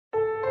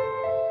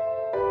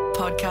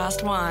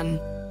Podcast One.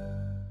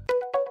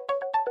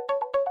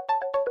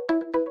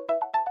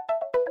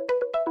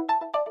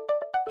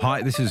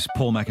 Hi, this is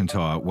Paul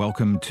McIntyre.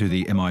 Welcome to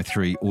the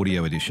MI3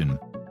 Audio Edition.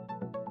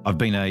 I've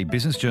been a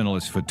business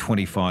journalist for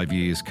 25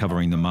 years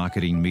covering the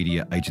marketing,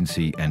 media,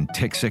 agency and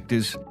tech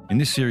sectors. In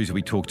this series,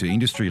 we talk to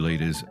industry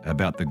leaders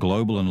about the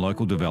global and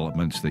local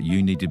developments that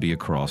you need to be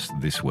across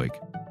this week.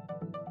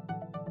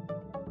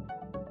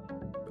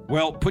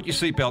 Well, put your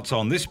seatbelts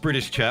on. This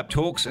British chap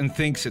talks and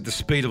thinks at the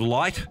speed of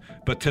light,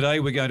 but today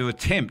we're going to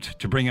attempt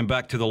to bring him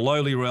back to the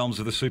lowly realms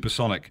of the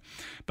supersonic.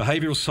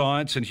 Behavioural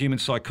science and human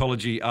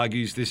psychology,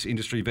 argues this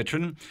industry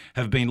veteran,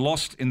 have been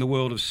lost in the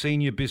world of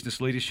senior business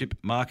leadership,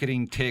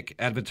 marketing, tech,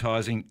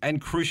 advertising, and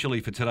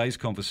crucially for today's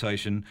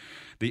conversation,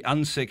 the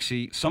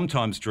unsexy,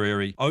 sometimes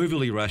dreary,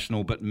 overly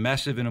rational but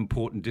massive and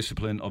important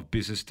discipline of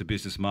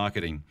business-to-business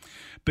marketing.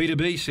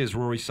 B2B, says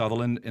Rory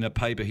Sutherland in a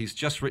paper he's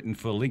just written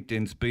for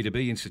LinkedIn's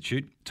B2B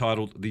Institute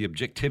titled The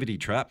Objectivity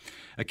Trap,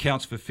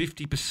 accounts for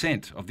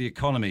 50% of the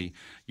economy,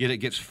 yet it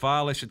gets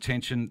far less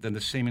attention than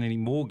the seemingly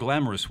more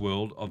glamorous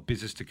world of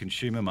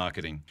business-to-consumer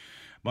marketing.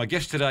 My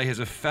guest today has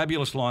a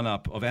fabulous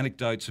lineup of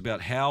anecdotes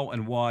about how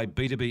and why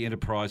B2B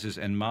enterprises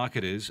and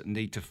marketers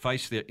need to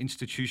face their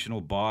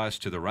institutional bias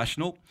to the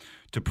rational,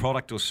 to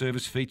product or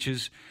service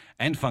features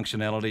and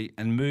functionality,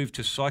 and move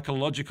to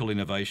psychological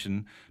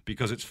innovation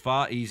because it's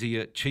far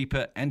easier,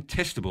 cheaper and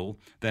testable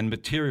than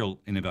material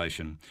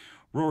innovation.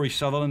 Rory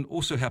Sutherland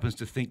also happens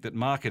to think that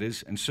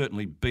marketers, and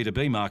certainly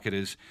B2B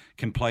marketers,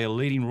 can play a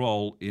leading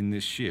role in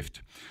this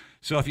shift.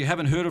 So if you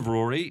haven't heard of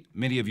Rory,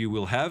 many of you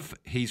will have.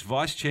 He's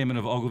Vice Chairman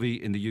of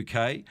Ogilvy in the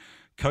UK,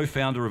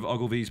 co-founder of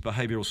Ogilvy's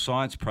behavioural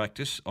science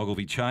practice,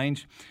 Ogilvy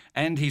Change,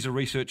 and he's a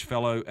research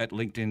fellow at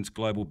LinkedIn's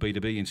Global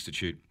B2B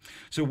Institute.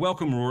 So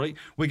welcome, Rory.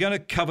 We're going to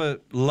cover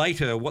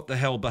later what the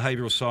hell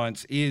behavioural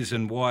science is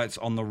and why it's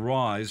on the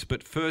rise.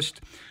 But first,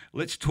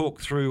 let's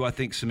talk through, I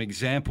think, some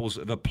examples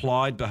of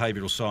applied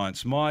behavioural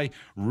science. My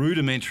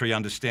rudimentary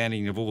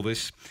understanding of all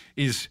this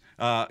is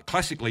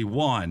classically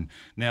wine.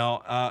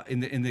 Now,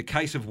 in the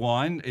case of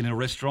wine in a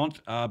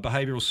restaurant,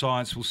 behavioural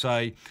science will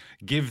say,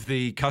 give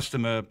the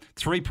customer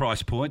 3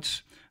 price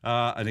points,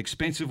 an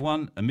expensive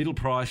one, a middle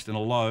priced and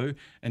a low,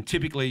 and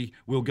typically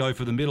we'll go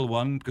for the middle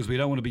one because we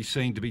don't want to be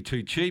seen to be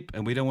too cheap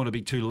and we don't want to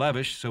be too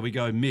lavish, so we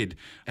go mid.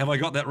 Have I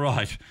got that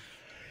right?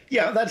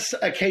 Yeah, that's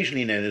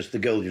occasionally known as the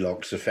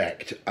Goldilocks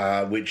effect,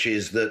 which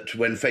is that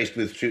when faced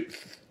with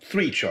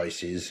 3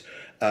 choices,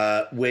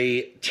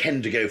 we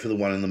tend to go for the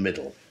one in the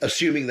middle,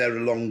 assuming they're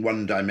along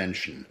one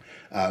dimension,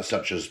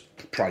 such as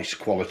price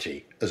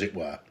quality, as it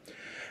were.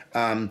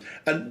 And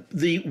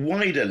the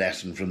wider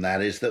lesson from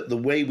that is that the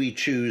way we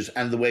choose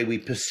and the way we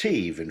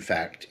perceive, in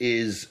fact,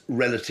 is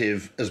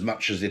relative as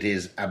much as it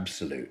is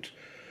absolute.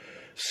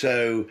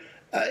 So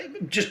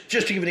just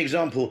to give an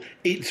example,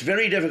 it's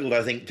very difficult,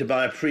 I think, to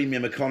buy a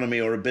premium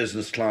economy or a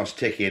business class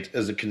ticket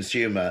as a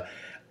consumer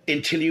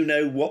until you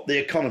know what the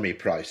economy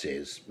price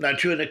is. Now,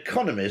 to an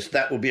economist,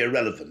 that will be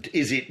irrelevant.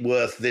 Is it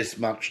worth this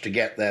much to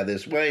get there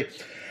this way?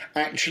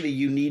 Actually,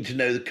 you need to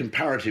know the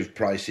comparative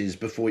prices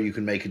before you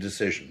can make a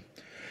decision.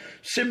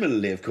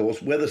 Similarly, of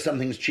course, whether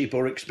something's cheap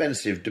or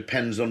expensive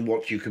depends on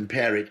what you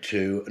compare it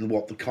to and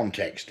what the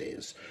context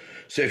is.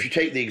 So if you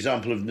take the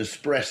example of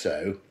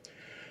Nespresso,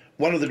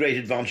 one of the great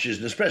advantages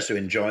Nespresso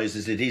enjoys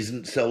is it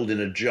isn't sold in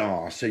a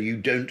jar, so you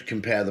don't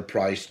compare the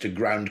price to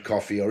ground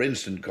coffee or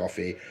instant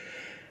coffee.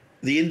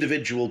 The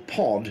individual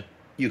pod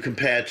you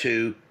compare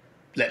to,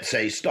 let's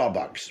say,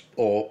 Starbucks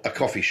or a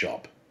coffee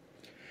shop.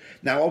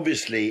 Now,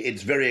 obviously,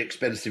 it's very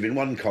expensive in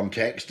one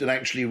context and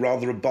actually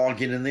rather a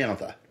bargain in the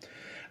other.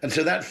 And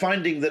so that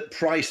finding that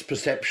price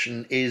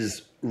perception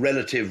is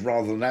relative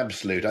rather than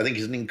absolute, I think,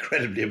 is an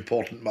incredibly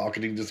important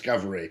marketing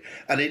discovery.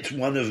 And it's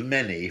one of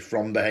many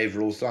from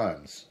behavioural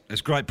science.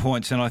 That's great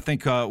points. And I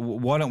think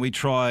why don't we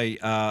try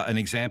an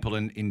example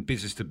in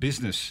business to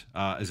business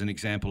as an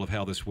example of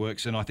how this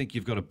works. And I think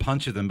you've got a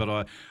bunch of them,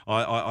 but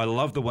I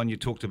love the one you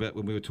talked about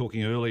when we were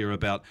talking earlier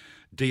about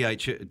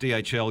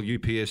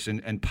DHL, UPS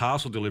and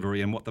parcel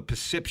delivery and what the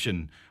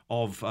perception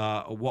of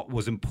what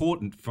was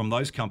important from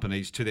those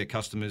companies to their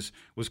customers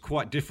was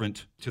quite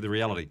different to the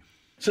reality.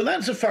 So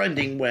that's a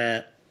finding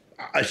where,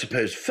 I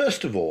suppose,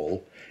 first of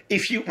all,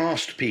 if you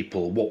asked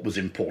people what was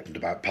important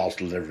about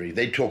parcel delivery,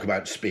 they'd talk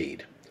about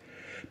speed,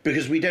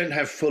 because we don't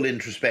have full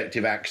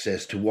introspective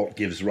access to what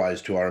gives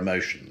rise to our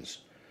emotions.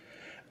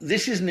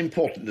 This is an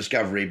important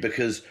discovery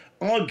because,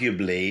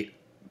 arguably,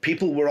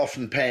 people were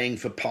often paying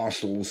for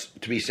parcels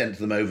to be sent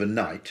to them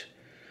overnight,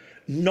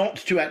 not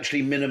to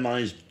actually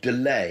minimise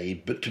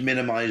delay, but to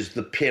minimise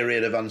the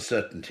period of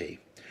uncertainty.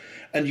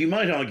 And you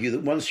might argue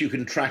that once you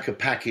can track a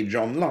package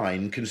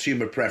online,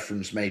 consumer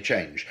preference may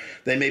change.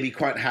 They may be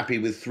quite happy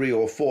with 3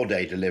 or 4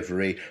 day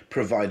delivery,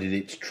 provided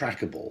it's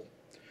trackable.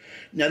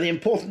 Now, the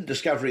important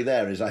discovery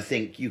there is, I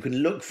think, you can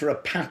look for a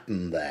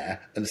pattern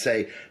there and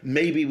say,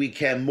 maybe we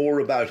care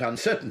more about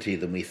uncertainty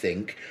than we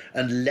think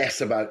and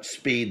less about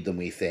speed than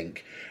we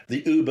think.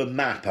 The Uber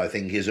map, I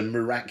think, is a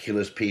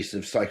miraculous piece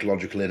of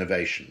psychological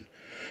innovation.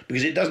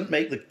 because it doesn't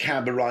make the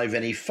cab arrive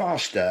any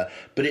faster,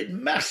 but it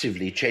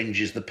massively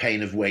changes the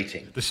pain of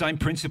waiting. The same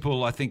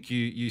principle, I think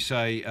you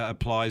say,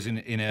 applies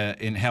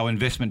in how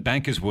investment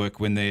bankers work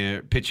when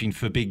they're pitching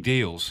for big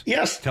deals.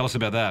 Yes. Tell us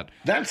about that.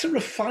 That's a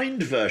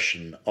refined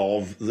version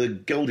of the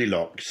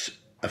Goldilocks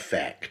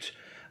effect,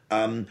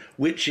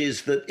 which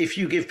is that if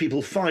you give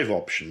people 5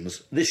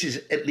 options, this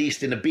is at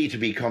least in a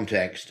B2B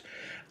context,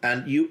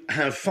 and you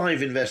have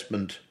 5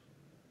 investment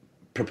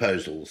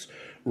proposals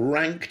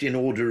ranked in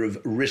order of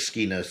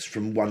riskiness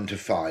from 1 to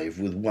 5,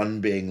 with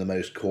 1 being the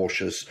most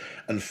cautious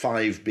and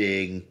 5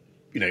 being,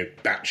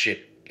 batshit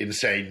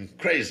insane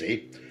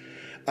crazy.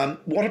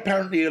 What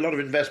apparently a lot of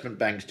investment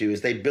banks do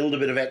is they build a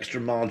bit of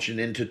extra margin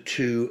into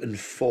 2 and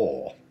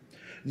 4.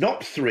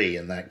 Not 3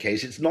 in that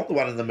case. It's not the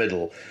one in the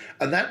middle.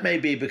 And that may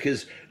be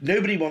because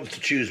nobody wants to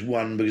choose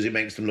 1 because it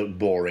makes them look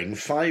boring.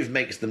 5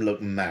 makes them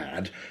look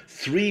mad.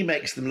 3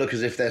 makes them look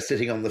as if they're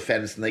sitting on the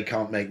fence and they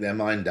can't make their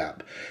mind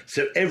up.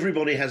 So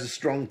everybody has a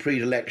strong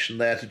predilection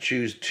there to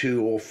choose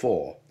 2 or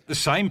 4. The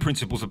same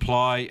principles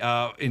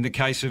apply in the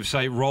case of,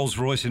 say,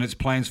 Rolls-Royce and its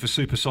plans for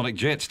supersonic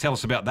jets. Tell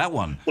us about that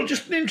one. Well,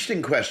 just an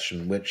interesting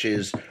question, which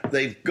is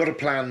they've got a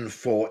plan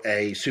for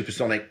a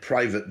supersonic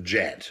private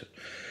jet.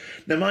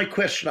 Now, my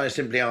question I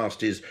simply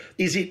asked is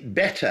it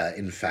better,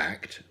 in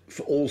fact,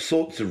 for all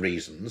sorts of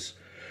reasons,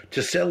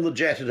 to sell the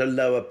jet at a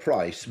lower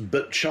price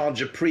but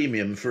charge a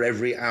premium for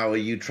every hour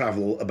you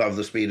travel above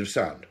the speed of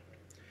sound?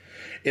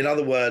 In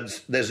other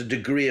words, there's a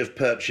degree of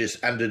purchase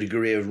and a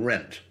degree of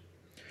rent.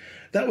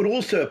 That would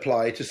also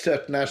apply to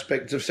certain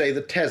aspects of, say,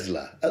 the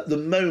Tesla. At the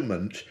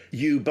moment,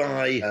 you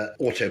buy an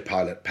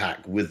autopilot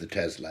pack with the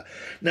Tesla.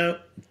 Now,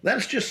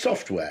 that's just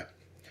software.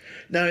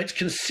 Now, it's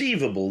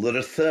conceivable that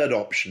a third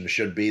option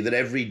should be that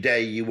every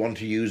day you want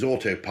to use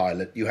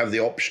autopilot, you have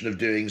the option of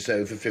doing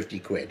so for 50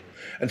 quid.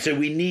 And so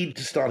we need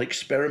to start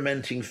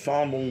experimenting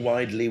far more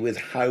widely with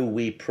how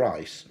we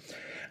price.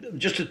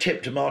 Just a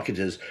tip to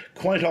marketers,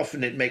 quite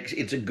often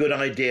it's a good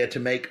idea to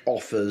make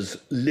offers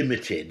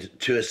limited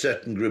to a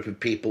certain group of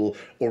people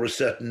or a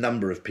certain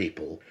number of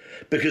people,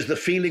 because the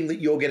feeling that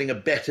you're getting a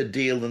better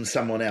deal than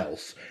someone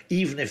else,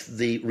 even if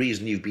the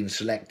reason you've been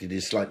selected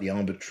is slightly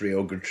arbitrary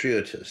or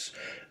gratuitous,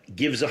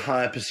 gives a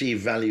higher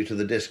perceived value to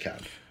the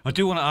discount. I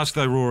do want to ask,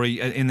 though,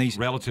 Rory, in these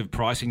relative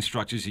pricing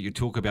structures that you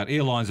talk about,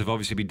 airlines have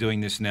obviously been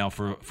doing this now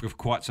for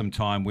quite some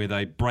time, where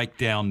they break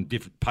down,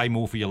 pay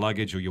more for your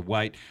luggage or your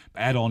weight,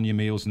 add on your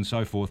meals and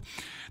so forth.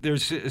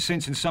 There's a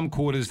sense in some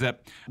quarters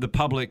that the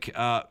public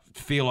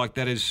feel like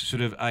that is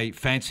sort of a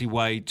fancy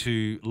way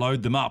to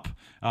load them up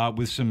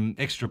with some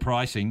extra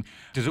pricing.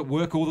 Does it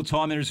work all the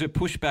time, or is there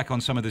pushback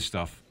on some of this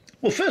stuff?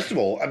 Well, first of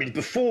all,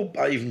 before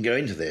I even go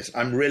into this,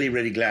 I'm really,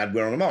 really glad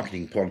we're on a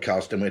marketing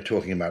podcast and we're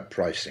talking about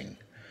pricing.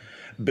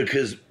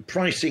 Because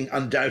pricing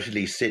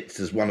undoubtedly sits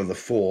as one of the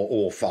 4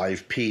 or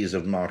 5 Ps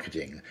of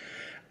marketing.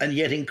 And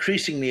yet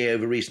increasingly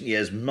over recent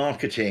years,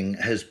 marketing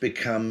has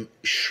become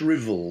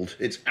shriveled,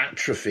 it's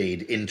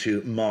atrophied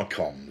into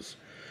marcoms.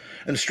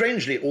 And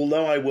strangely,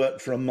 although I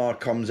work for a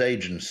marcoms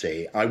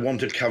agency, I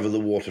want to cover the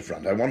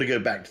waterfront. I want to go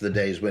back to the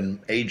days when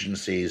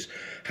agencies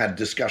had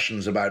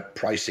discussions about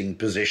pricing,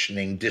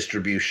 positioning,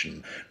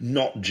 distribution,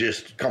 not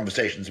just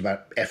conversations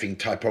about effing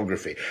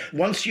typography.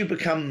 Once you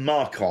become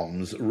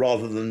marcoms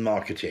rather than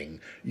marketing,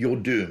 you're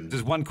doomed.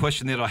 There's one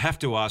question that I have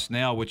to ask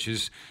now, which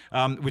is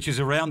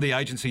around the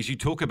agencies. You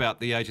talk about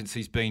the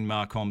agencies being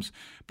marcoms,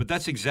 but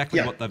that's exactly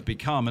what they've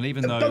become. And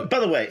even though... By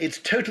the way, it's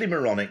totally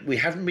moronic. We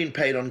haven't been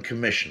paid on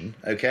commission,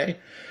 okay,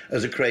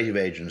 as a creative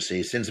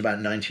agency since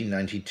about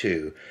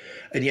 1992.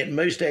 And yet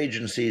most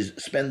agencies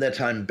spend their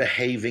time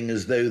behaving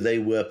as though they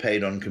were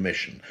paid on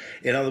commission.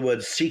 In other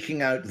words,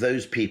 seeking out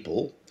those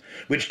people,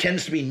 which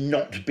tends to be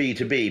not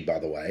B2B, by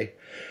the way.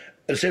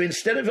 And so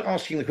instead of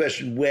asking the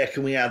question, where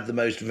can we add the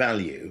most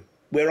value,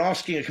 we're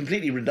asking a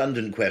completely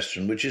redundant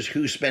question, which is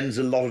who spends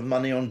a lot of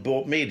money on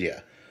bought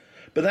media?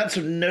 But that's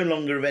no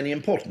longer of any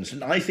importance.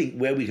 And I think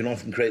where we can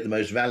often create the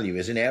most value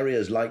is in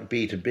areas like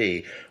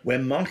B2B, where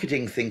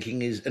marketing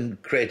thinking and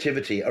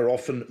creativity are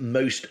often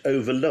most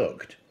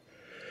overlooked.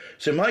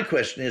 So my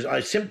question is,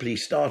 I simply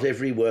start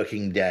every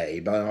working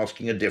day by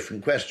asking a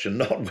different question,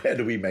 not where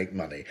do we make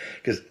money?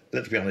 Because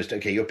let's be honest,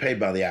 okay, you're paid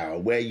by the hour.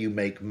 Where you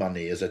make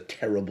money is a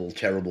terrible,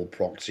 terrible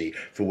proxy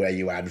for where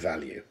you add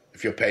value,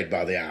 if you're paid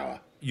by the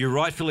hour. You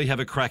rightfully have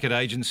a crack at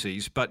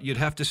agencies, but you'd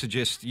have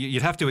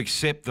to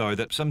accept, though,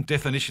 that some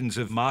definitions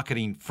of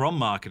marketing from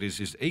marketers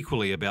is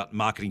equally about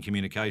marketing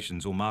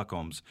communications or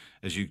marcoms,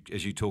 as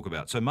you talk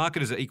about. So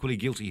marketers are equally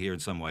guilty here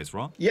in some ways,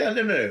 right? Yeah,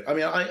 no.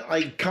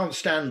 I can't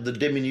stand the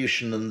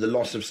diminution and the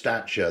loss of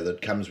stature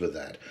that comes with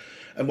that.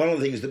 And one of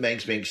the things that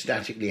makes me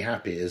ecstatically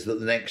happy is that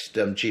the next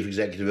chief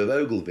executive of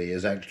Ogilvy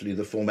is actually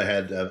the former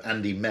head of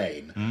Andy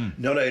Main,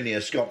 not only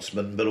a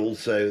Scotsman, but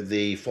also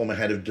the former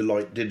head of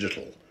Deloitte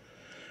Digital.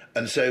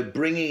 And so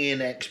bringing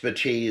in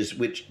expertise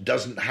which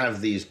doesn't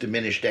have these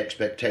diminished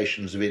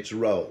expectations of its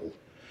role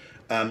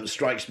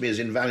strikes me as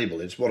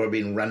invaluable. It's what I've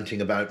been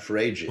ranting about for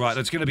ages. Right,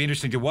 it's going to be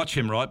interesting to watch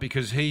him, right?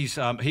 Because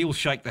he'll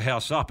shake the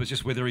house up. It's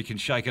just whether he can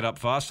shake it up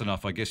fast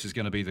enough, I guess, is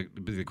going to be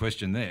the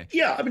question there.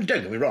 Yeah, I mean,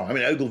 don't get me wrong. I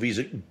mean, Ogilvy's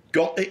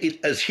got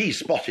it, as he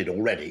spotted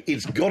already.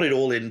 It's got it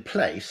all in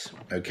place.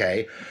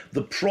 Okay,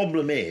 the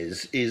problem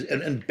is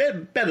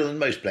better than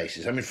most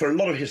places. I mean, for a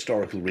lot of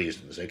historical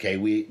reasons. Okay,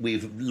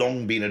 we've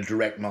long been a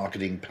direct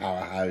marketing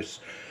powerhouse.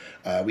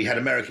 We had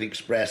American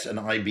Express and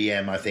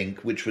IBM, I think,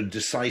 which were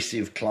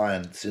decisive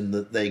clients in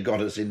that they got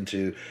us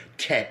into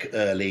tech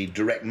early,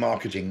 direct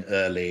marketing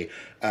early,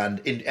 and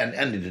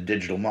into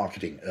digital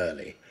marketing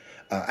early,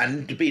 and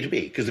into B2B.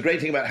 Because the great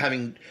thing about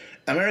having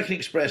American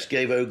Express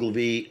gave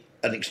Ogilvy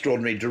an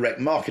extraordinary direct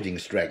marketing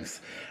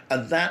strength,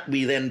 and that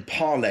we then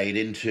parlayed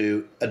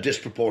into a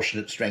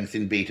disproportionate strength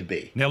in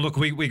B2B. Now, look,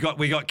 we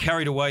got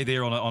carried away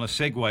there on a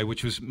segue,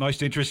 which was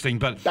most interesting.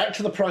 But back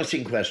to the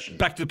pricing question.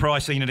 Back to the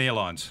pricing in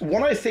airlines.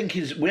 What I think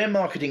is where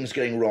marketing is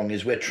going wrong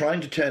is we're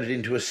trying to turn it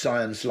into a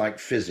science like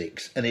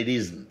physics, and it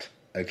isn't.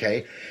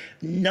 Okay,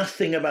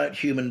 nothing about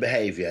human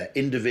behaviour,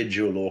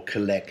 individual or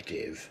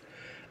collective,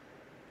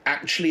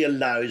 actually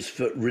allows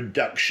for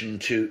reduction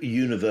to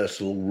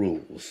universal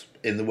rules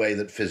in the way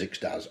that physics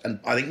does. And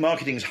I think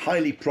marketing is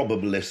highly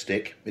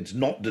probabilistic, it's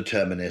not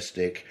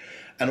deterministic,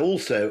 and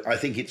also I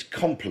think it's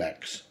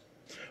complex.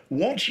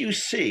 What you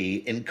see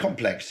in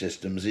complex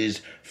systems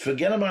is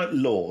forget about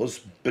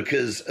laws,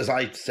 because, as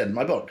I said in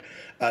my book,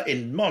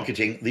 in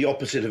marketing, the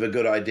opposite of a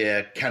good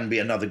idea can be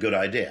another good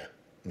idea,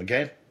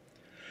 okay?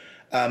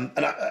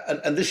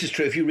 And this is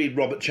true if you read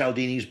Robert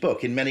Cialdini's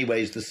book. In many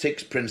ways, the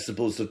 6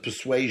 principles of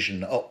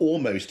persuasion are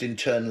almost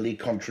internally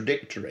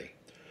contradictory.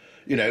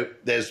 You know,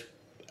 there's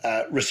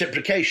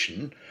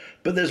reciprocation,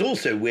 but there's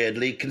also,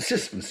 weirdly,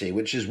 consistency,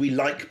 which is we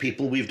like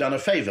people we've done a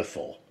favour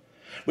for,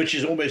 which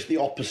is almost the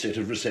opposite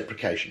of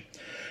reciprocation.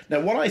 Now,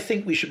 what I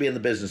think we should be in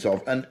the business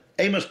of, and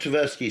Amos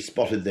Tversky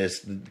spotted this,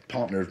 the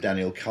partner of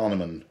Daniel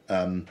Kahneman,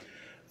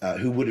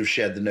 who would have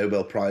shared the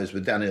Nobel Prize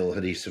with Daniel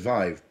had he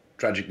survived,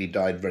 tragically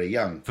died very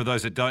young. For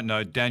those that don't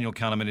know, Daniel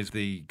Kahneman is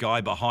the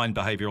guy behind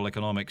behavioural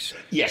economics.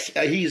 Yes,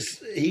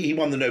 he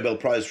won the Nobel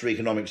Prize for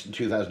Economics in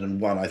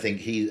 2001. I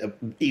think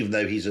even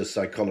though he's a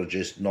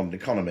psychologist, not an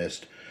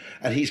economist,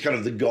 and he's kind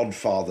of the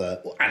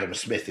godfather. Well, Adam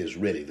Smith is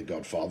really the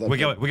godfather.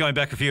 We're going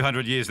back a few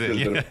hundred years there.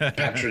 There's a bit of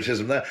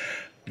patriotism there.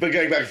 But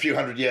going back a few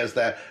hundred years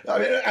there, I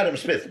mean, Adam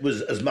Smith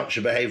was as much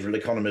a behavioural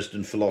economist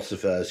and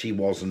philosopher as he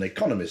was an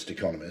economist.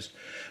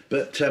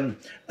 But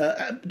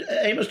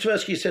Amos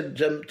Tversky said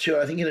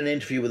I think in an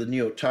interview with the New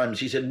York Times,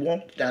 he said,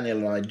 what Daniel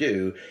and I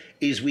do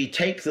is we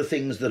take the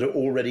things that are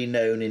already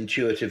known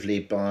intuitively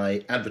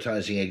by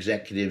advertising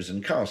executives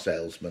and car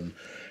salesmen,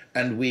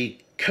 and we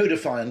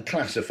codify and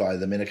classify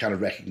them in a kind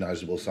of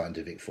recognisable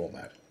scientific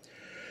format.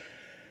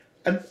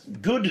 And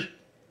good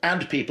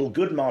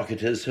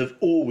marketers have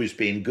always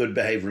been good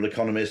behavioural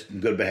economists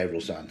and good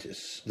behavioural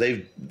scientists.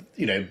 They've,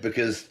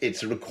 because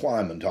it's a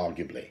requirement,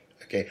 arguably.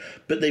 Okay,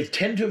 but they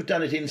tend to have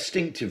done it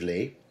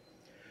instinctively,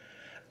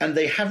 and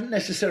they haven't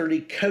necessarily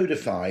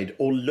codified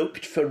or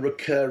looked for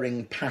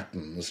recurring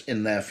patterns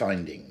in their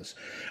findings.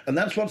 And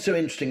that's what's so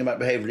interesting about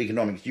behavioural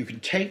economics. You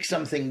can take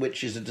something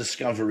which is a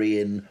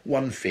discovery in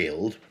one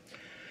field,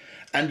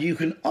 and you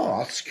can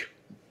ask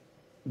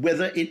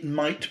whether it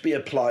might be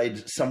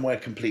applied somewhere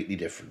completely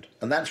different.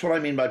 And that's what I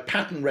mean by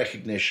pattern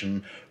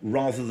recognition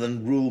rather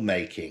than rule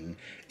making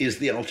is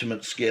the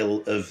ultimate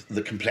skill of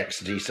the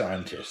complexity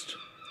scientist.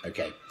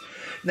 Okay.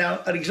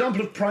 Now, an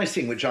example of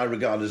pricing which I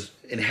regard as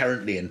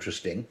inherently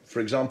interesting,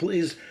 for example,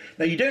 is,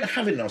 now you don't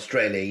have it in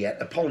Australia yet,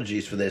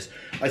 apologies for this,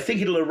 I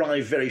think it'll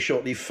arrive very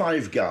shortly,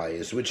 Five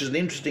Guys, which is an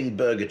interesting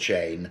burger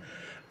chain.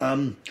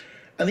 And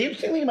the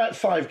interesting thing about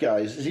Five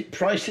Guys is it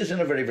prices in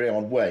a very, very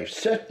odd way.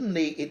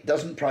 Certainly it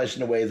doesn't price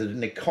in a way that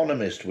an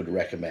economist would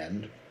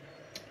recommend,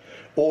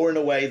 or in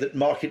a way that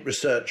market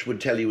research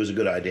would tell you is a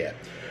good idea.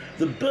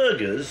 The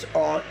burgers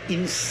are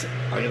I'm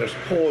going to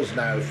pause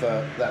now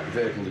for that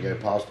vehicle to go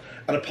past,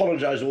 and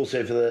apologise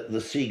also for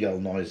the seagull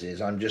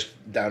noises. I'm just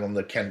down on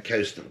the Kent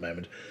coast at the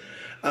moment.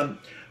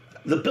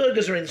 The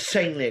burgers are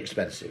insanely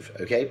expensive,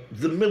 okay?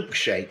 The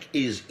milkshake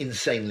is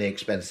insanely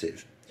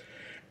expensive.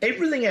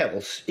 Everything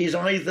else is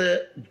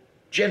either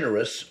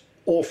generous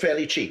or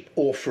fairly cheap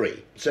or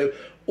free. So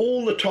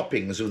all the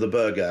toppings of the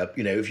burger,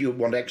 if you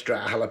want extra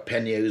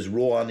jalapenos,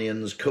 raw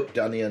onions, cooked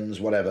onions,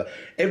 whatever,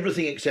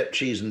 everything except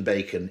cheese and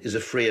bacon is a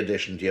free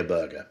addition to your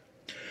burger.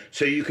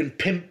 So you can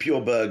pimp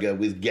your burger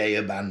with gay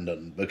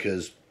abandon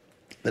because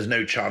there's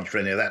no charge for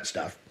any of that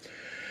stuff.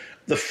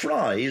 The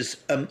fries,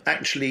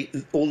 actually,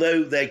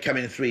 although they come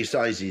in 3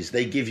 sizes,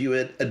 they give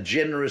you a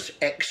generous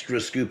extra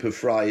scoop of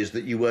fries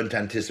that you weren't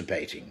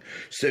anticipating.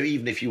 So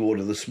even if you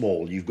order the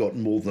small, you've got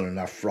more than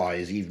enough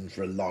fries, even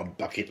for a lard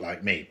bucket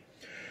like me.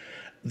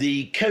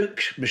 The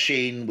Coke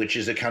machine, which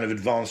is a kind of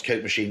advanced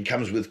Coke machine,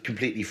 comes with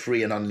completely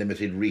free and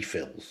unlimited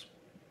refills.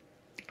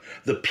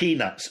 The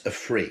peanuts are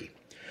free.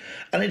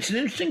 And it's an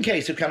interesting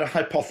case of kind of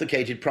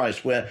hypothecated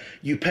price where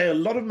you pay a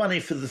lot of money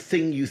for the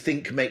thing you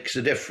think makes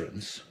a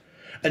difference,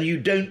 and you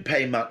don't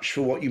pay much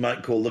for what you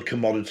might call the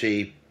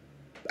commodity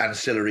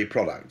ancillary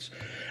products.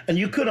 And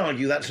you could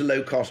argue that's a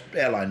low-cost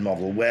airline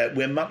model where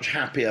we're much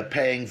happier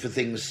paying for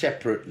things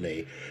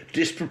separately,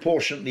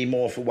 disproportionately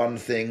more for one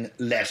thing,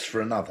 less for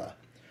another.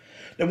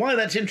 Now, why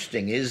that's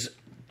interesting is,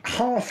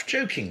 half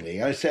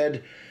jokingly, I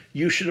said,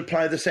 you should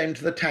apply the same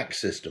to the tax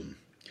system,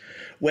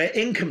 where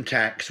income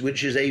tax,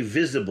 which is a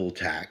visible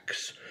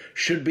tax,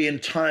 should be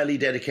entirely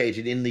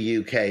dedicated in the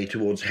UK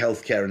towards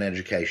healthcare and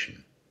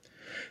education.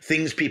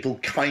 Things people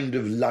kind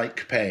of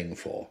like paying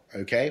for,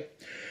 okay?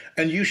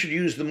 And you should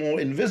use the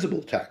more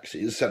invisible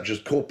taxes, such as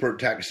corporate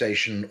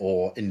taxation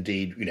or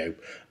indeed,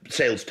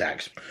 sales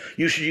tax.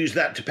 You should use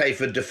that to pay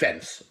for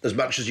defence as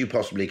much as you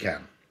possibly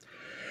can.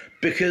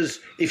 Because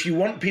if you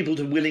want people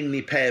to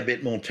willingly pay a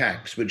bit more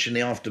tax, which in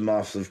the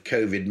aftermath of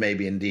COVID may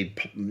be indeed,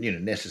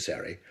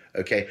 necessary,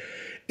 okay,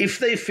 if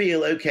they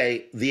feel,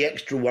 okay, the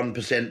extra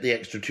 1%, the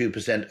extra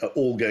 2% are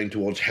all going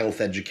towards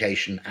health,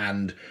 education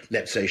and,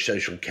 let's say,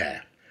 social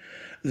care,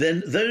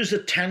 then those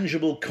are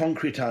tangible,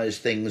 concretized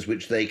things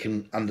which they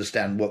can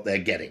understand what they're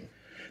getting.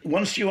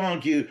 Once you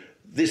argue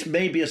this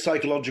may be a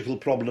psychological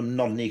problem,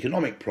 not an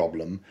economic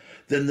problem,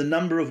 then the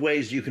number of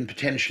ways you can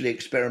potentially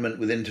experiment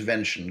with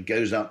intervention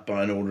goes up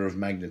by an order of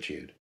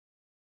magnitude.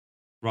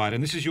 Right,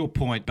 and this is your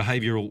point,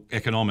 behavioural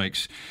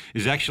economics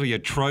is actually a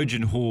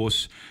Trojan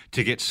horse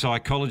to get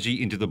psychology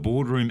into the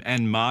boardroom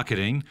and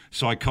marketing.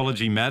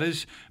 Psychology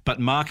matters, but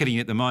marketing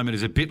at the moment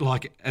is a bit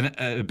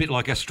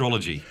like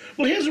astrology.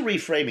 Well, here's a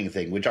reframing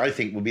thing, which I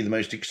think would be the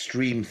most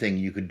extreme thing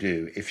you could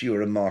do if you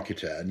were a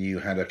marketer and you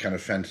had a kind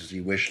of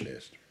fantasy wish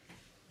list.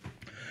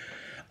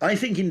 I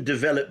think in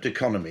developed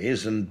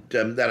economies, and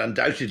that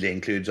undoubtedly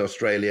includes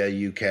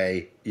Australia,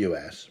 UK,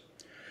 US,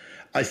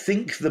 I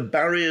think the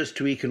barriers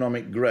to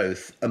economic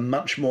growth are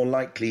much more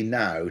likely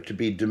now to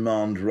be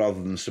demand rather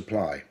than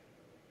supply.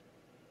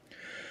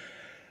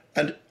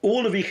 And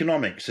all of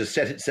economics has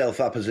set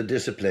itself up as a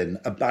discipline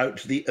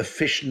about the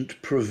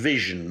efficient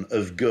provision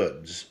of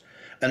goods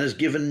and has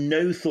given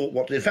no thought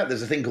what... In fact,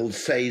 there's a thing called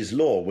Say's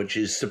law, which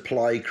is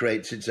supply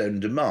creates its own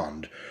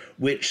demand,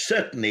 which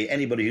certainly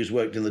anybody who's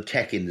worked in the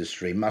tech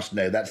industry must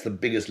know that's the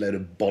biggest load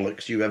of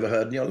bollocks you've ever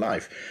heard in your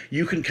life.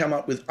 You can come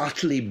up with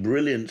utterly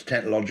brilliant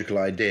technological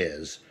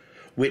ideas,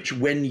 which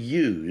when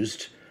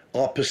used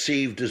are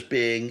perceived as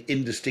being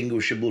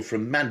indistinguishable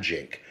from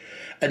magic.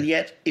 And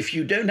yet, if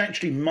you don't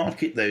actually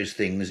market those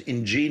things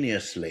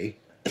ingeniously,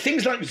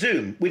 things like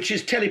Zoom, which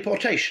is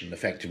teleportation,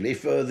 effectively,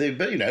 for the,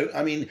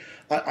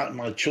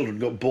 my children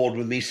got bored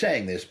with me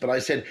saying this, but I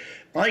said,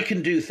 I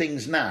can do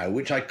things now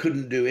which I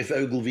couldn't do if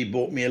Ogilvy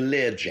bought me a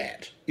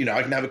Learjet.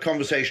 I can have a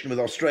conversation with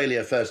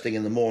Australia first thing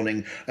in the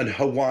morning and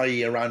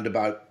Hawaii around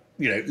about,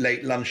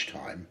 late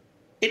lunchtime.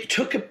 It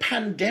took a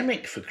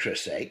pandemic, for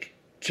Christ's sake,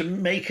 to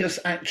make us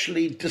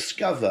actually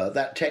discover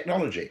that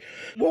technology.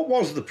 What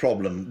was the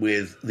problem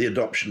with the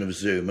adoption of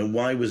Zoom and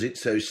why was it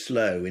so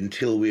slow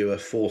until we were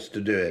forced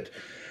to do it?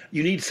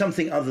 You need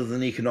something other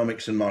than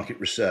economics and market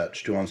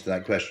research to answer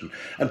that question.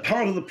 And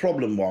part of the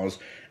problem was,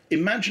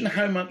 imagine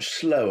how much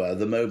slower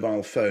the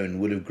mobile phone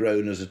would have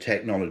grown as a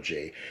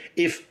technology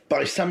if,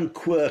 by some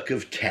quirk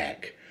of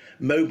tech,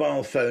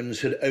 mobile phones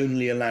had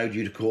only allowed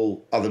you to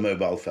call other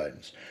mobile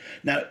phones.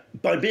 Now,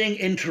 by being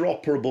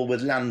interoperable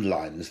with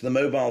landlines, the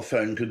mobile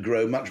phone could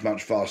grow much,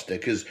 much faster,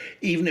 because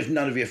even if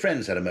none of your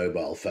friends had a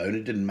mobile phone,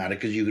 it didn't matter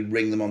because you could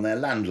ring them on their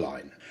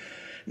landline.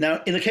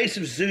 Now, in the case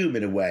of Zoom,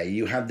 in a way,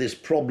 you had this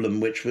problem,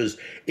 which was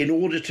in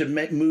order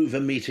to move a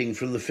meeting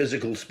from the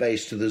physical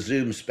space to the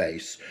Zoom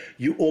space,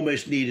 you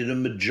almost needed a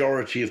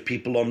majority of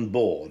people on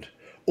board,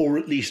 or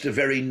at least a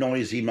very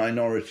noisy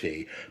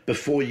minority,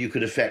 before you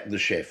could effect the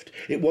shift.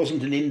 It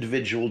wasn't an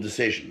individual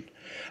decision.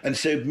 And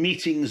so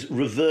meetings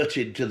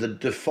reverted to the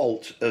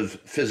default of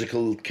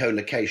physical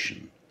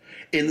co-location.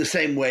 In the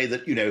same way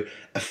that,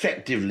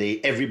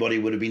 effectively everybody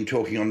would have been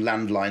talking on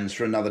landlines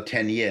for another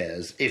 10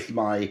 years if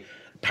my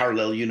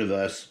parallel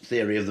universe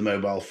theory of the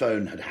mobile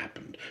phone had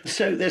happened.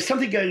 So there's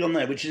something going on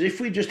there, which is if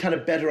we just had a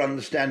better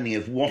understanding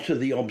of what are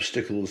the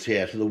obstacles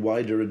here to the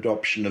wider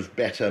adoption of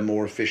better,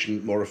 more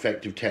efficient, more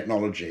effective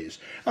technologies,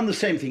 and the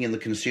same thing in the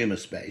consumer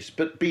space,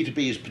 but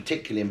B2B is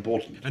particularly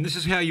important. And this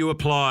is how you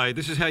apply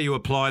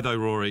though,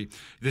 Rory.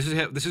 This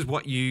is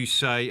what you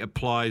say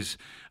applies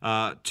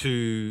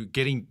to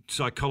getting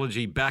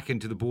psychology back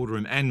into the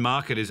boardroom and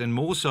marketers, and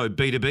more so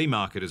B2B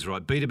marketers,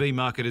 right? B2B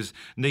marketers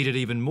need it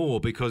even more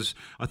because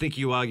I think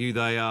you argue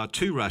they are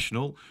too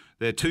rational,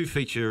 they're too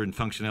feature and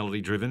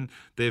functionality driven,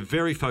 they're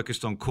very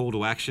focused on call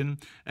to action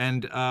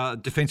and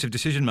defensive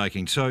decision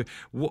making. So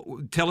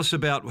tell us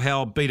about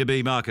how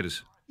B2B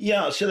marketers...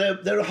 Yeah, so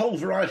there are a whole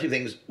variety of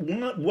things.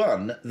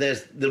 One,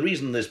 there's the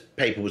reason this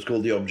paper was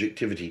called the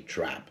objectivity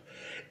trap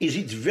is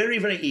it's very,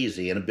 very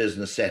easy in a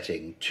business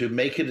setting to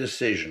make a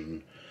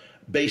decision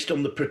based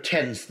on the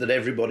pretense that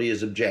everybody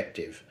is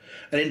objective.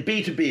 And in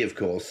B2B, of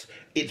course,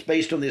 it's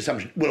based on the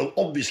assumption, well,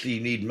 obviously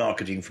you need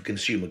marketing for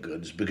consumer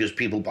goods because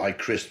people buy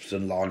crisps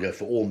and lager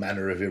for all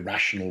manner of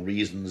irrational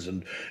reasons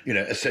and,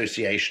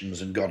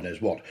 associations and God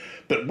knows what.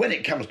 But when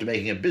it comes to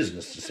making a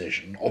business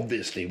decision,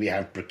 obviously we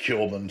have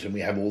procurement and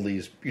we have all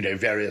these,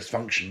 various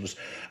functions.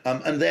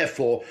 And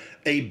therefore,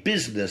 a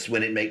business,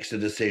 when it makes a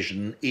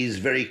decision, is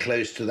very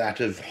close to that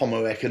of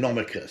Homo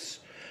economicus.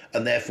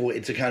 And therefore,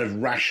 it's a kind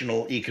of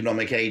rational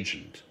economic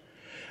agent.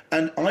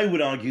 And I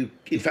would argue,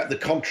 in fact, the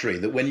contrary,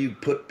 that when you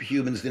put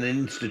humans in an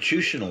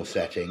institutional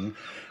setting,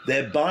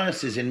 their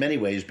biases in many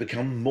ways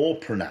become more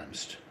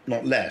pronounced,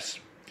 not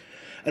less.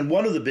 And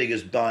one of the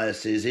biggest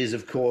biases is,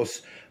 of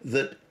course,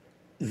 that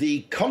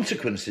the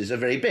consequences are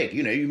very big.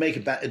 You make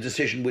a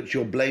decision which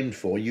you're blamed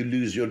for, you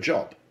lose your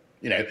job.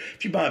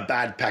 If you buy a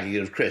bad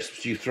packet of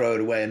crisps, you throw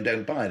it away and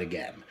don't buy it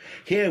again.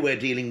 Here we're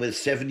dealing with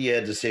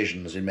 7-year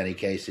decisions in many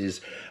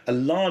cases, a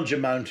large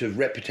amount of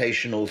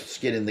reputational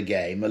skin in the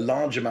game, a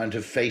large amount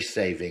of face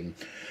saving,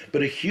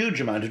 but a huge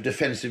amount of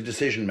defensive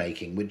decision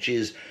making, which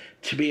is,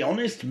 to be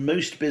honest,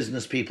 most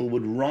business people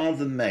would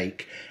rather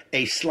make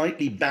a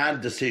slightly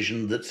bad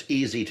decision that's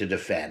easy to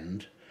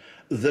defend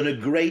than a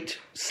great,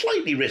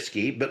 slightly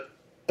risky, but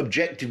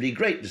objectively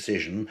great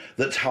decision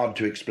that's hard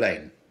to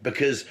explain.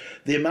 Because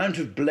the amount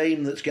of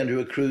blame that's going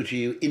to accrue to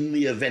you in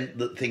the event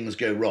that things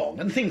go wrong,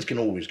 and things can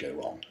always go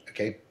wrong,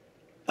 okay,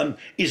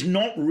 is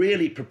not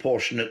really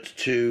proportionate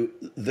to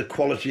the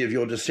quality of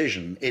your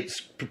decision. It's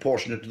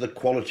proportionate to the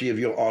quality of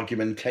your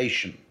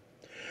argumentation.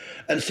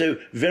 And so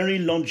very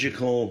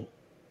logical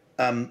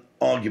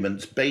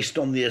arguments based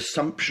on the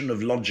assumption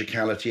of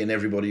logicality in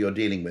everybody you're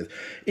dealing with,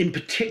 in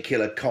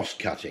particular cost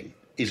cutting,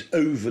 is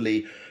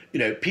overly...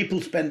 people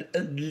spend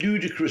a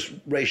ludicrous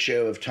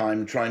ratio of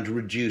time trying to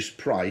reduce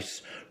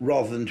price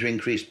rather than to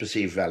increase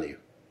perceived value.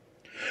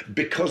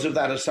 Because of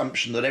that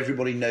assumption that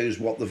everybody knows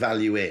what the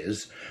value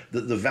is,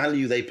 that the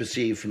value they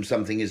perceive from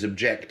something is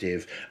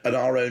objective, and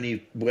our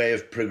only way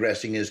of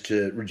progressing is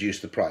to reduce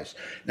the price.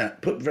 Now,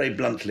 put very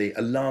bluntly,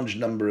 a large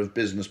number of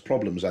business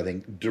problems, I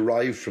think,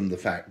 derive from the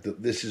fact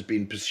that this has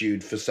been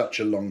pursued for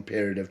such a long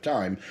period of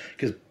time,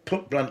 because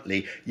put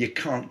bluntly, you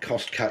can't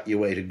cost cut your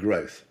way to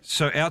growth.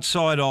 So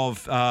outside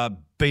of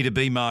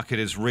B2B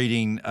marketers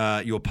reading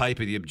your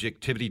paper, The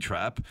Objectivity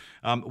Trap,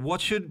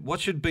 what should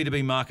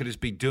B2B marketers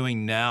be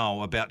doing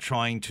now about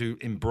trying to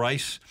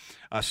embrace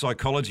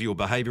psychology or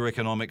behaviour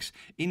economics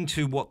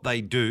into what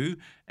they do?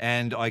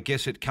 And I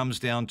guess it comes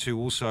down to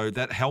also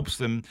that helps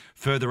them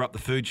further up the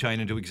food chain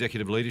into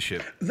executive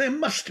leadership. There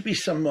must be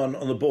someone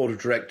on the board of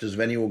directors of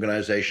any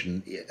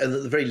organisation, and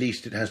at the very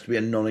least it has to be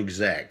a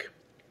non-exec.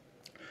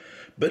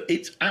 But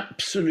it's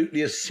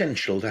absolutely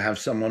essential to have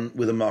someone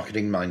with a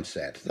marketing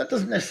mindset. That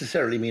doesn't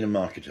necessarily mean a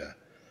marketer.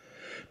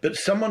 But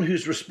someone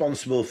who's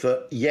responsible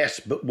for, yes,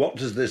 but what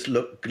does this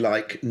look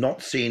like,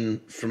 not seen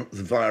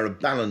via a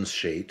balance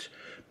sheet,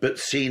 but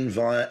seen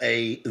via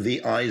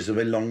the eyes of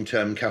a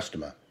long-term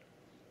customer.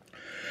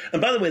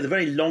 And by the way, the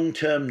very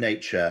long-term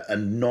nature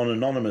and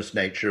non-anonymous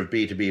nature of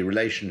B2B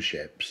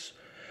relationships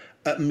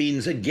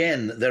means,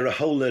 again, there are a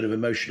whole load of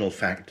emotional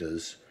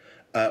factors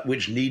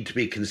which need to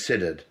be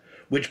considered,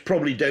 which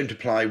probably don't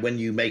apply when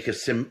you make a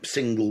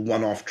single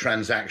one-off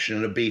transaction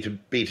in a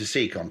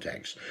B2C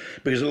context,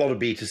 because a lot of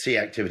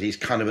B2C activity is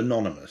kind of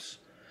anonymous.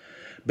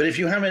 But if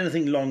you have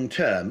anything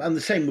long-term, and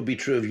the same would be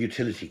true of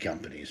utility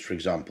companies, for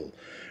example,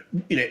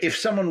 if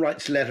someone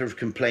writes a letter of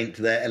complaint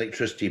to their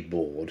electricity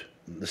board,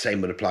 the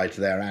same would apply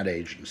to their ad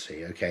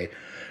agency, okay?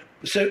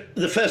 So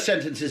the first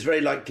sentence is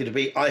very likely to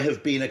be, I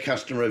have been a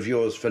customer of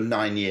yours for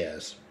 9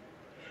 years.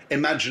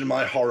 Imagine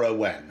my horror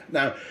when.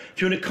 Now,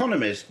 to an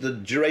economist, the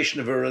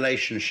duration of a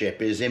relationship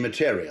is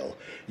immaterial.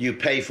 You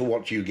pay for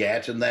what you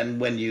get, and then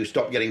when you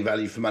stop getting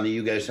value for money,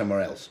 you go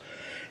somewhere else.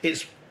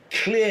 It's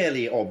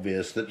clearly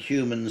obvious that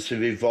humans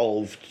have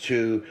evolved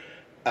to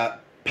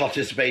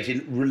participate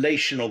in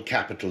relational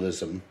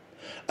capitalism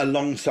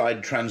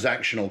alongside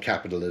transactional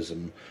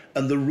capitalism,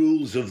 and the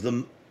rules of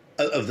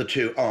the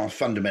two are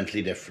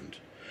fundamentally different.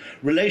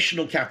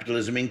 Relational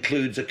capitalism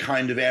includes a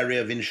kind of area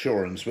of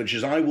insurance, which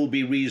is I will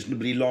be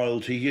reasonably loyal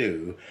to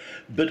you,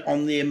 but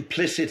on the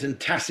implicit and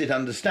tacit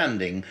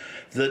understanding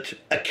that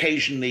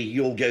occasionally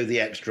you'll go the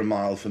extra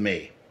mile for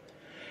me.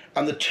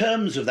 And the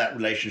terms of that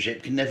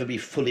relationship can never be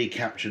fully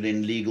captured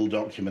in legal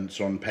documents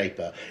or on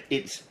paper.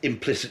 It's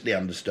implicitly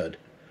understood.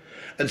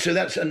 And so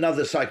that's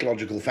another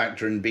psychological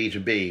factor in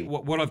B2B.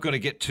 What I've got to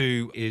get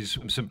to is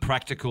some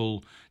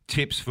practical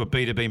tips for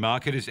B2B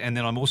marketers, and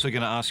then I'm also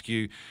going to ask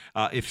you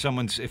if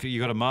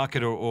you've got a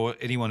marketer or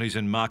anyone who's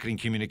in marketing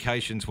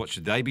communications, what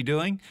should they be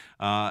doing?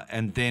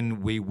 And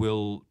then we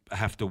will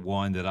have to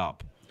wind it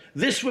up.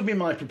 This would be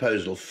my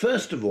proposal.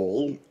 First of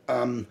all,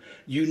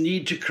 you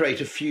need to create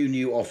a few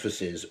new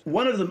offices.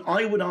 One of them,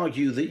 I would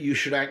argue that you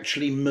should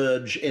actually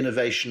merge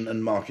innovation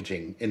and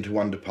marketing into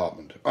one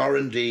department.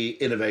 R&D,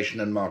 innovation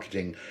and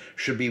marketing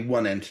should be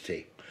one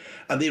entity.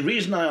 And the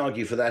reason I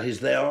argue for that is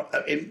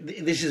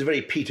this is a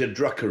very Peter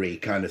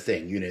Druckery kind of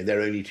thing. There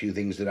are only two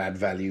things that add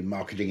value: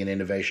 marketing and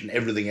innovation.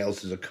 Everything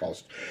else is a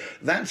cost.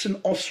 That's an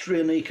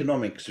Austrian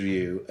economics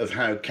view of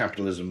how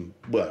capitalism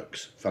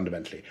works,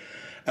 fundamentally.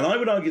 And I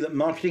would argue that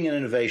marketing and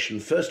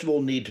innovation, first of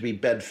all, need to be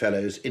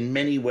bedfellows. In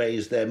many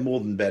ways, they're more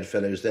than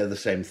bedfellows. They're the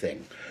same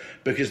thing.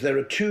 Because there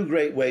are two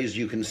great ways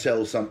you can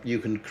you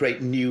can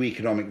create new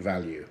economic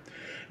value.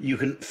 You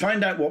can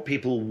find out what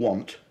people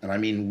want, and I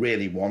mean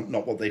really want,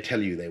 not what they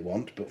tell you they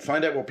want, but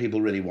find out what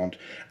people really want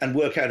and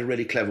work out a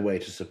really clever way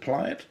to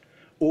supply it.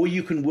 Or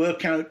you can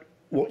work out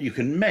what you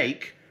can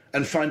make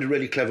and find a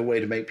really clever way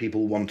to make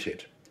people want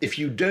it. If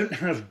you don't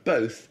have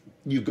both,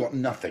 you've got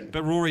nothing.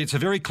 But Rory, it's a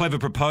very clever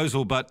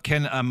proposal, but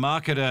can a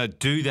marketer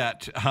do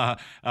that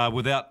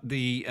without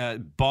the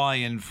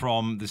buy-in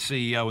from the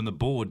CEO and the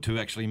board to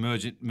actually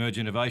merge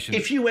innovation?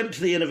 If you went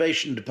to the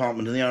innovation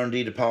department and the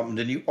R&D department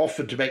and you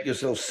offered to make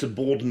yourself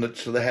subordinate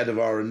to the head of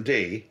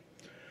R&D,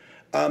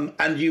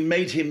 and you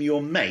made him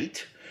your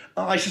mate,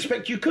 I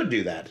suspect you could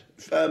do that.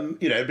 It'd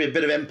be a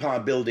bit of empire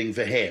building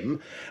for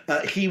him.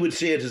 He would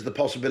see it as the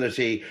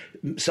possibility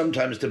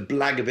sometimes to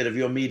blag a bit of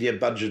your media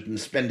budget and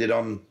spend it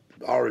on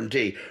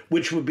R&D,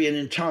 which would be an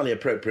entirely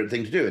appropriate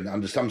thing to do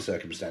under some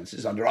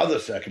circumstances. Under other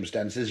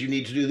circumstances, you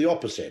need to do the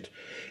opposite.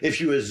 If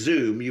you were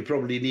Zoom, you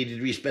probably needed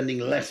to be spending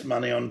less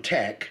money on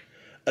tech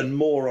and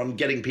more on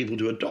getting people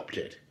to adopt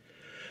it.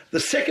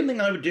 The second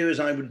thing I would do is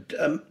I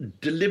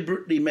would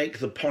deliberately make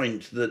the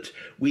point that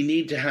we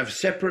need to have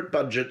separate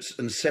budgets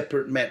and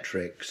separate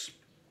metrics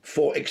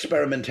for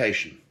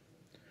experimentation.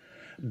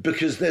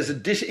 Because there's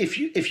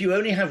if you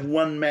only have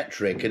one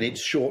metric and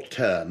it's short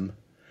term,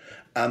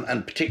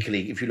 and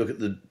particularly if you look at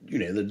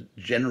the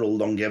general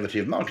longevity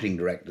of marketing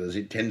directors,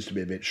 it tends to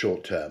be a bit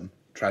short term,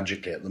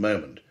 tragically at the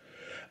moment.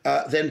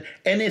 Then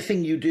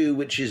anything you do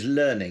which is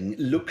learning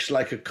looks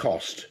like a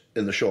cost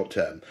in the short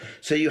term.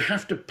 So you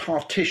have to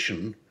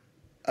partition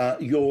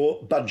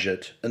your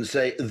budget and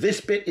say,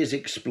 this bit is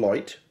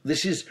exploit.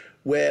 This is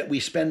where we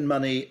spend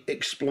money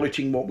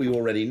exploiting what we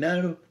already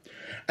know.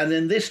 And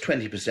then this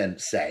 20%,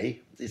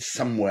 say, it's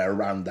somewhere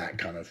around that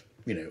kind of,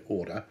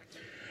 order.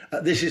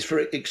 This is for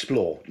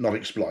explore, not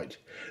exploit.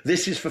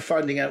 This is for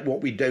finding out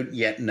what we don't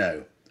yet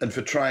know and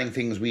for trying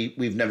things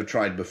we've never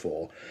tried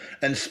before.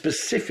 And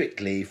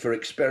specifically for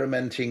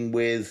experimenting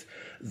with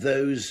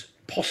those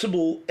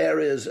possible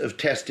areas of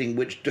testing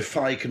which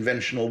defy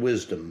conventional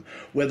wisdom,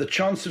 where the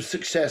chance of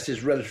success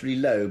is relatively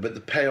low, but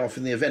the payoff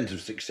in the event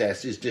of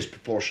success is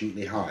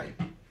disproportionately high.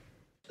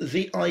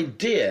 The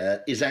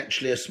idea is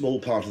actually a small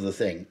part of the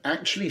thing.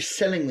 Actually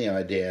selling the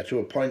idea to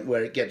a point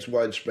where it gets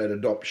widespread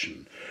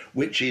adoption,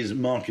 which is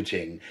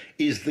marketing,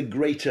 is the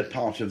greater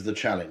part of the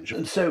challenge.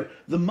 And so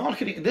the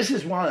marketing, this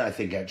is why I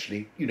think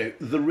actually,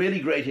 the really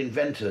great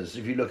inventors,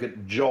 if you look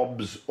at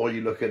Jobs or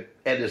you look at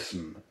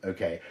Edison,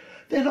 okay,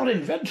 they're not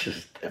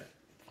inventors,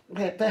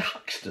 they're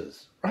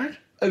hucksters, right?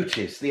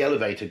 Otis, the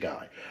elevator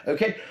guy,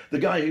 okay? The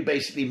guy who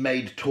basically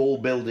made tall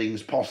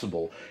buildings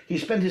possible. He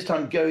spent his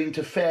time going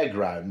to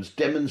fairgrounds,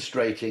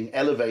 demonstrating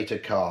elevator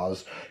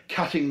cars,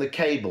 cutting the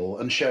cable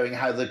and showing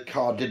how the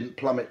car didn't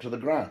plummet to the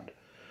ground.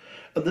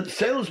 And that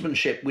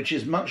salesmanship, which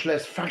is much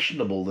less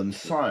fashionable than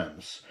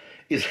science,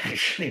 is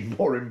actually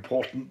more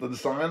important than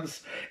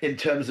science in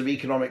terms of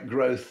economic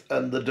growth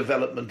and the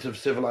development of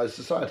civilized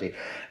society.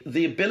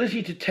 The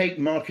ability to take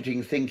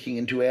marketing thinking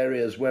into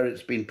areas where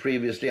it's been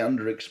previously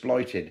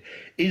underexploited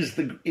is,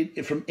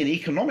 in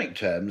economic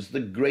terms, the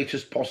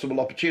greatest possible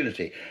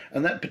opportunity.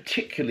 And that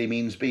particularly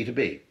means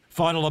B2B.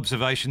 Final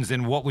observations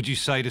then, what would you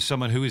say to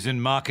someone who is in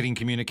marketing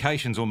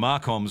communications or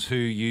marcoms who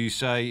you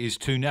say is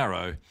too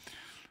narrow?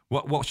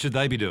 What should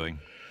they be doing?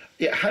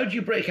 Yeah, how do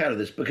you break out of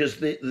this?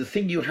 Because the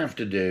thing you have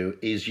to do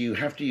is you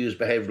have to use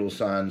behavioural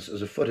science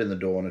as a foot in the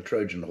door on a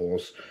Trojan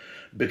horse,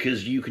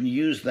 because you can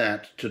use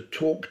that to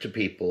talk to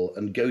people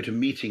and go to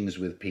meetings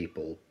with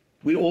people.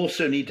 We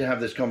also need to have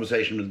this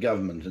conversation with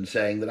government and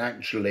saying that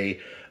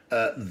actually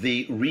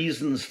the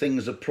reasons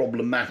things are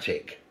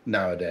problematic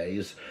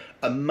nowadays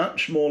are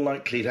much more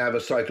likely to have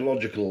a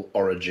psychological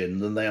origin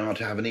than they are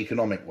to have an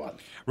economic one.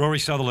 Rory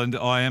Sutherland,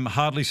 I am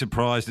hardly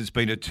surprised it's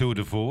been a tour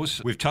de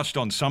force. We've touched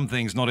on some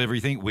things, not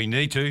everything. We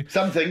need to.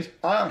 Some things.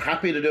 I'm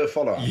happy to do a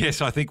follow-up. Yes,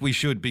 I think we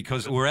should,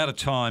 because we're out of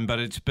time, but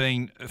it's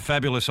been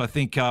fabulous. I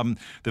think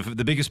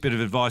the biggest bit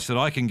of advice that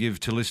I can give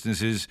to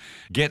listeners is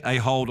get a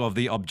hold of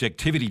the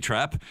Objectivity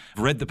Trap.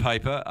 I've read the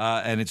paper,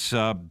 and it's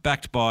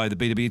backed by the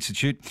B2B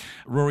Institute.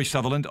 Rory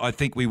Sutherland, I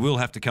think we will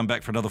have to come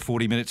back for another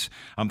 40 minutes.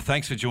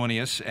 Thanks for joining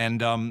us, and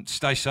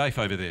stay safe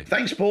over there.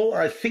 Thanks, Paul.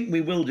 I think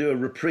we will do a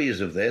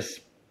reprise of this.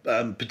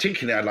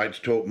 Particularly, I'd like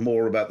to talk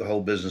more about the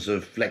whole business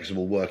of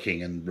flexible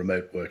working and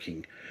remote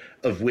working,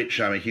 of which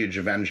I'm a huge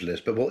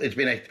evangelist. But it's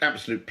been an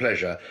absolute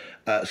pleasure.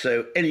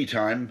 So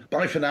anytime.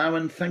 Bye for now,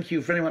 and thank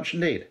you very much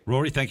indeed.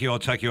 Rory, thank you. I'll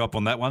take you up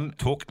on that one.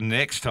 Talk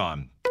next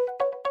time.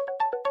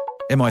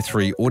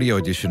 MI3 Audio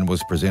Edition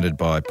was presented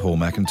by Paul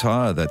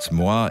McIntyre, that's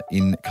moi,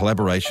 in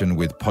collaboration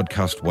with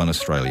Podcast One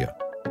Australia.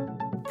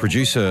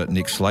 Producer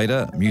Nick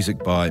Slater,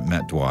 music by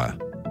Matt Dwyer.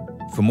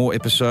 For more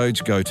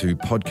episodes, go to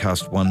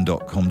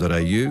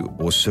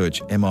podcast1.com.au or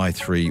search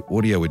MI3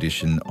 Audio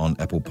Edition on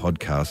Apple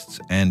Podcasts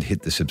and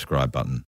hit the subscribe button.